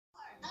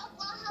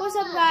What's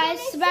up, guys?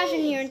 Sebastian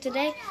here, and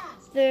today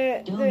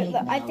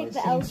I think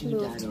the elves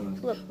moved.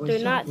 Look,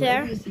 they're not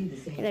there,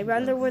 and I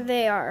wonder where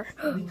they are.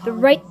 They're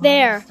right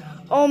there.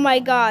 Oh my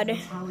God!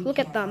 Look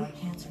at them.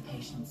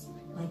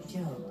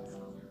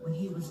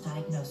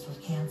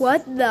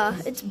 What the?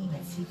 It's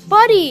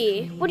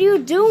Buddy. What are you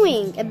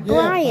doing? And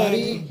Brian.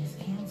 Yeah,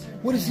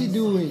 what is he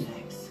doing?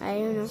 I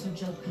don't know.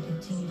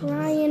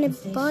 Brian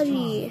and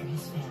Buddy.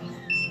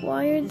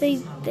 Why are they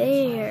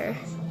there?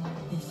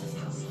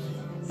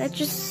 That's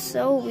just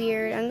so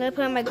weird. I'm gonna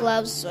put on my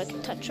gloves so I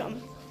can touch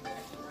them.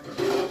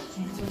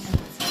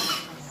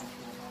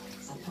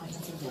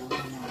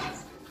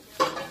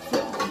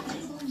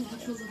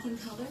 Natural looking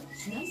color,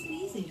 nice and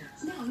easy.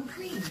 Now in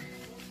cream.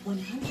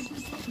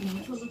 100%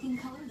 natural looking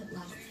color that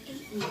lasts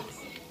 8 weeks.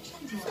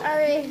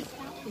 Sorry,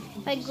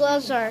 my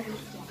gloves are.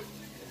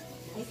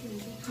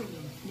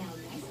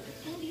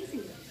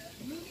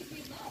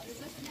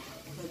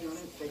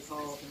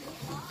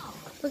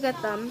 Look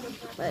at them.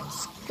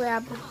 Let's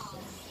grab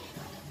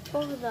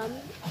both of them.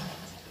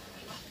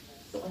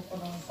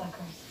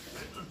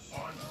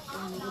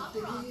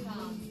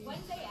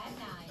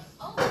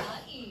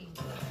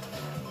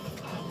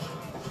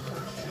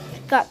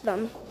 Got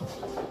them.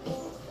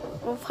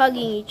 Both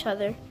hugging each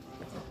other.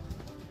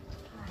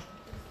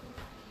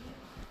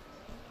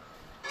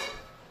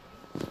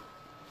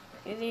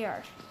 Here they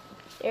are.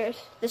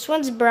 This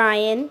one's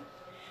Brian.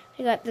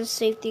 I got the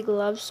safety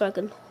gloves so I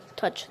can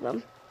touch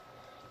them.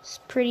 It's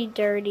pretty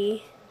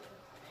dirty.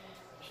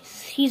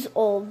 He's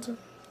old.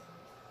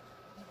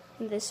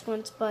 And this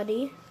one's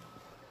Buddy.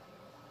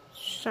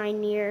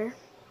 Shinier.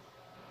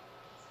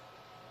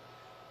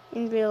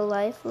 In real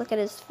life, look at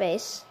his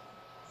face.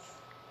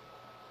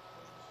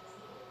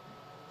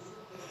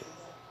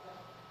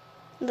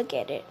 Look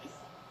at it.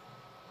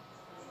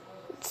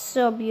 It's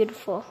so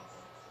beautiful.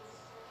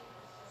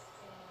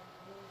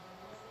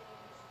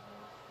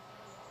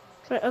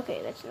 But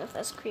okay, that's enough.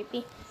 That's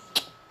creepy.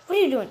 What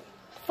are you doing?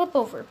 Flip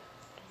over.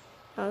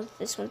 Oh,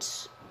 this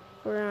one's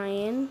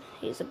Brian.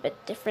 He's a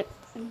bit different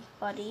than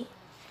Buddy.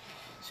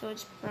 So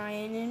it's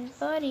Brian and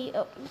Buddy.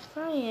 Oh,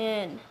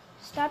 Brian.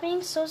 Stop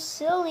being so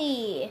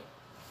silly.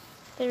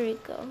 There we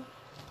go.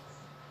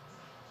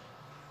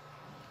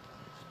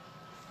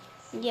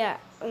 Yeah,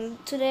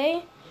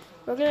 today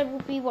we're going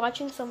to be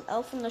watching some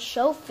Elf on the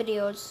Shelf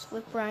videos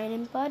with Brian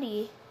and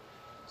Buddy.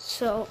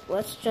 So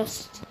let's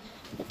just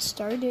get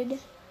started.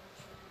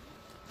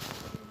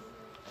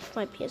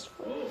 My PS4.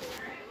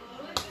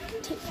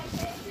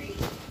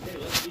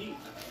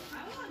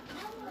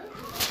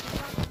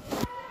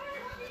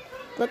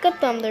 Look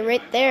at them, they're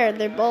right there.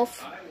 They're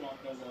both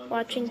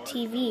watching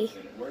TV.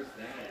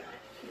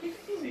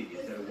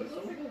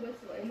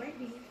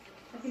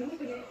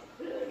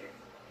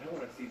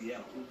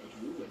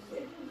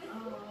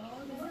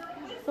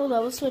 Hold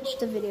on, we'll switch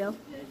the video.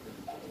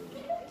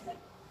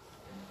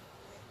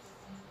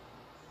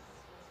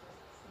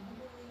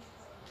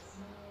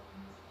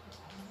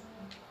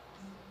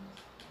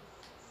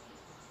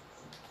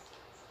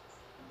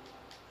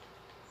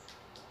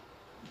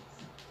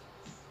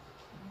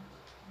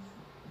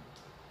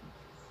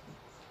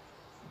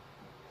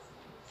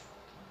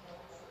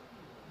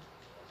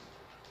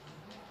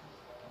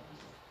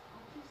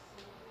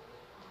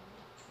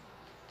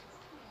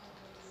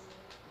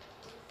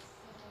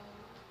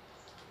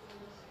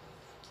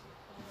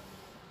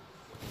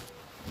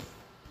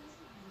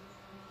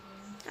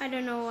 I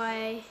don't know why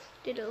I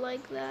did it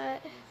like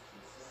that.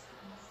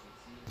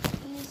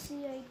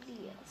 Easy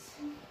ideas.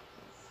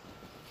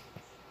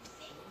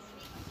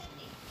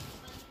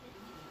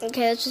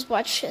 Okay, let's just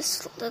watch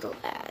this little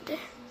ad.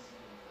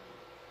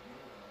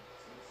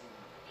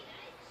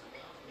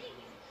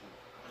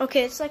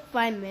 Okay, it's like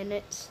 5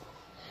 minutes.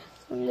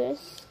 I'm gonna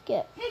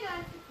skip. Hey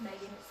guys, it's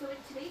Megan. So in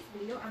today's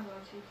video, I'm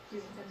going to be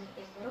doing something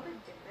a little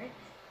bit different,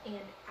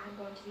 and I'm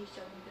going to be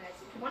showing you guys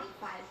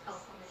 25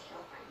 Elf on the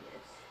Shelf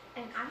ideas.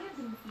 And I have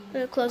been seeing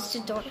We're close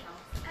to door.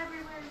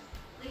 everywhere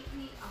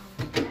lately.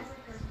 Every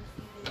Christmas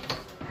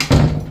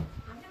season.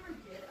 I never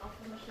did Elf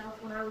on the Shelf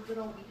when I was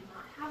little. We did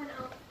not have an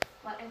elf,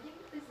 but I think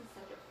this is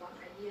such a fun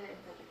idea and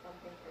such a fun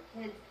thing for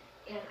kids.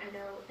 And I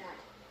know that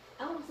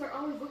elves are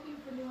always looking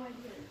for new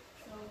ideas.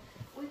 So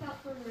without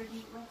further ado,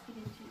 let's get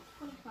into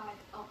 25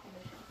 Elf on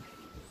the Shelf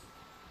ideas.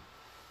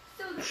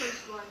 So the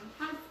first one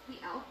has the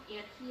elf,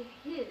 and he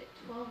hid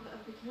 12 of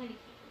the candy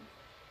canes.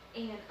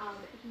 And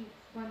he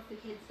wants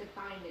the kids to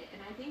find it, and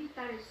I think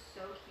that is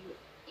so cute.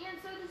 And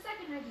so the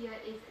second idea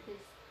is this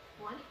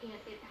one, and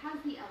it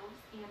has the elves,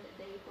 and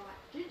they bought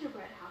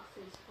gingerbread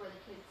houses for the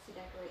kids to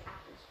decorate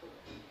after school.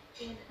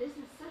 And this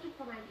is such a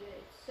fun idea.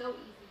 It's so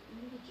easy.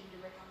 You can get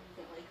gingerbread houses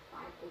at like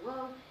Five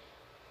Below.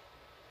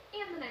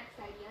 And the next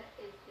idea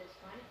is this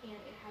one, and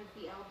it has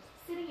the elves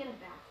sitting in a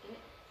basket,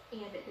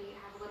 and they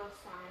have a little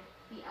sign.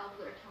 The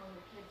elves are telling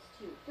the kids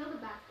to fill the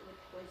basket with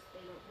toys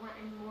they don't want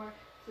anymore,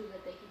 so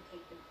that they can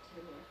take them to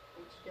the North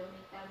Pole to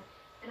donate them.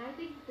 And I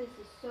think this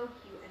is so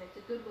cute, and it's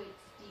a good way to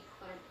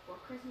declutter before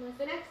Christmas.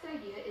 The next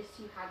idea is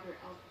to have your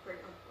elf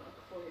bring a book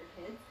for your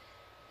kids,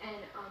 and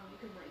you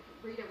can like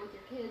read it with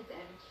your kids,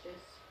 and it's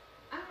just,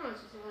 I don't know, it's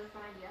it's just a really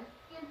fun idea.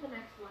 And the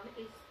next one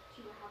is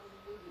to have a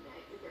movie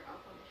night with your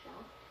elf on the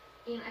shelf.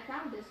 And I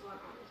found this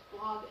one on this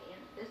blog,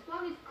 and this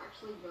blog is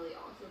actually really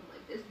awesome.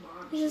 Like, this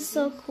mom, This is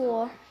so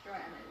cool. extra,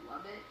 and I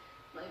love it.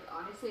 Like,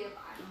 honestly, if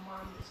I'm a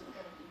mom, this was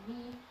gonna be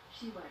me.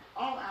 She went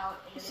all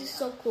out, and This is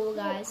so cool,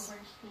 guys.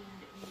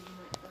 Orange-themed movie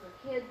night for her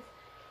kids.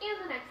 And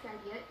the next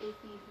idea is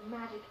these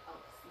magic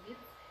elf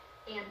seeds.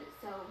 And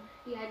so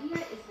the idea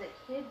is that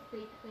kids,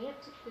 they plant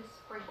the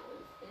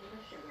sprinkles in the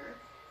sugar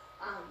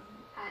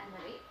at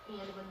night,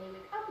 and when they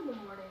wake up in the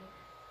morning,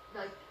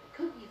 like,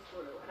 cookies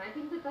grew. And I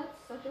think that that's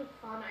such a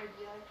fun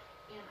idea,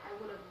 and I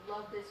would have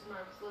loved this when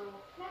I was little.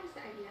 The next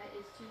idea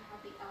is to have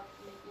the elf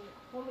making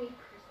homemade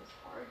Christmas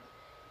cards.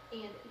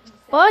 And he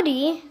said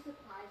Buddy.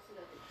 supplies so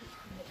that the kids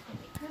can make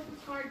homemade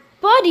Christmas cards.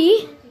 Buddy.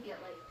 To get,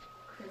 like,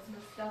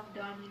 Christmas stuff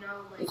done, you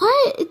know, like...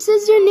 What? It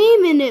says your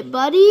name in it,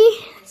 buddy.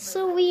 It's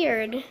so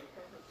weird.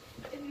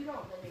 If you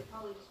don't, then they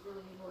probably just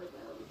really enjoy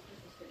the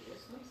Christmas videos,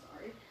 so I'm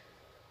sorry.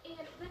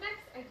 And the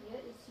next idea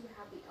is to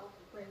have the elf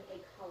bring a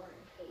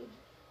coloring page.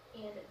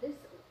 And this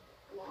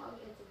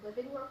blog, it's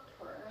Living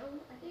Rocktoro,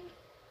 I think.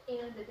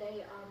 And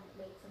they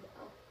made some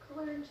elf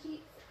coloring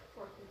sheets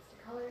for kids to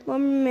color.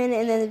 1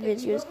 minute and then the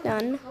If you video's don't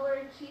have done.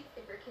 Coloring sheets,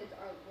 if your kids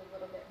are a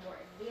little bit more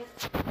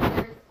advanced,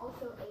 there's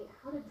also a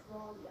how to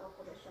draw the elf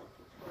on the shelf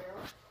tutorial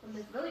from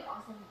this really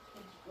awesome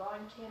kids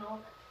drawing channel.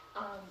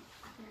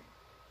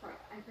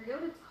 I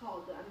forget what it's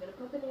called, but I'm gonna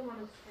put the name on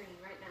the screen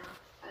right now.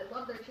 I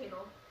love their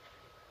channel.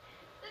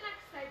 The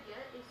next idea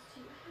is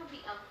to have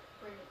the elf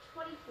bring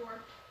 24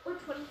 or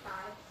 25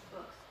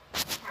 books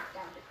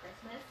countdown to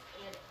Christmas,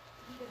 and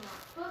you can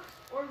watch books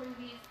or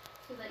movies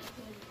so that you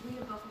can read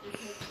a book with your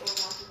kids or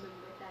watch a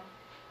movie with them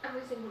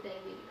every single day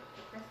leading up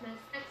to Christmas.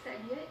 Next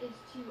idea is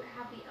to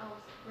have the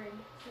elves bring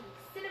some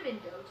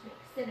cinnamon dough to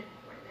make cinnamon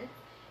ornaments.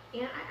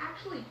 And I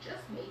actually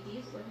just made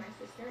these with my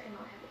sister, and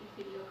I'll have a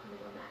video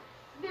coming on that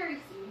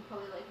very soon,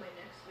 probably like my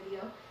next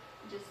video.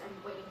 I'm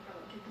waiting for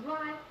them to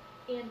dry.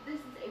 And this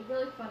is a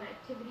really fun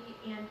activity,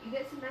 and you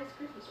get some nice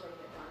Christmas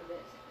ornaments out of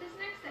it. This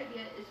next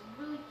idea is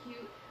really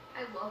cute.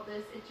 I love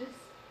this.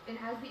 It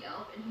has the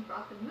elf, and he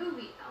brought the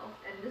movie Elf,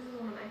 and this is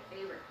one of my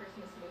favorite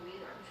Christmas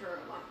movies. I'm sure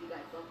a lot of you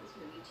guys love this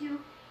movie too.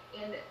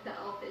 And the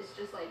elf is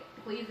just like,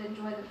 please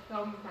enjoy the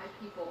film of my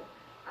people.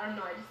 I don't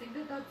know, I just think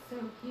that that's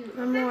so cute.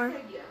 The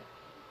next idea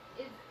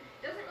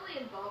doesn't really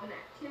involve an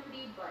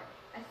activity, but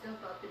I still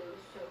thought that it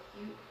was so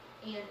cute.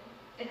 And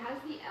it has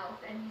the elf,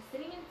 and he's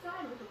sitting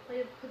inside with a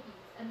plate of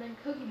cookies, and then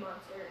Cookie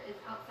Monster is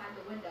outside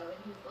the window, and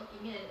he's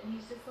looking in, and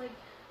he's just like,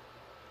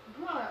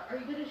 bruh, are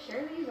you gonna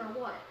share these or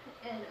what?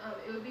 And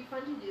it would be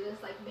fun to do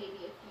this, like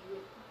maybe if you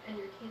and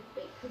your kids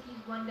bake cookies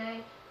one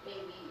day,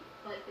 maybe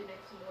like the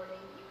next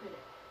morning you could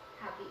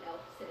have the elf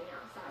sitting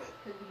outside with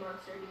Cookie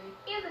Monster doing.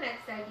 And the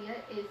next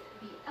idea is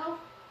the elf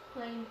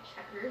playing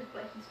checkers,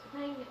 but he's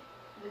playing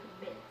with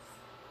mints.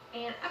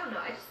 And I don't know,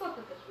 I just thought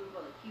that this was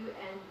really cute,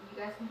 and you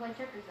guys can play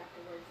checkers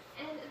afterwards.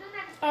 And the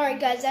next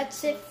Alright guys,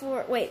 that's it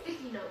for, wait.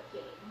 sticky note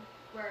game,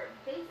 where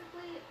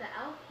basically the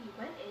elf, he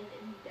went in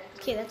and he decorated.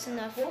 Okay, that's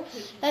enough. whole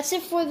kitchen. That's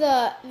it for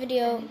the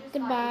video. And he just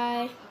Goodbye.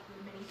 bought a box of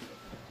the mini sticky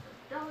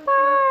notes for $1.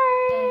 Bye.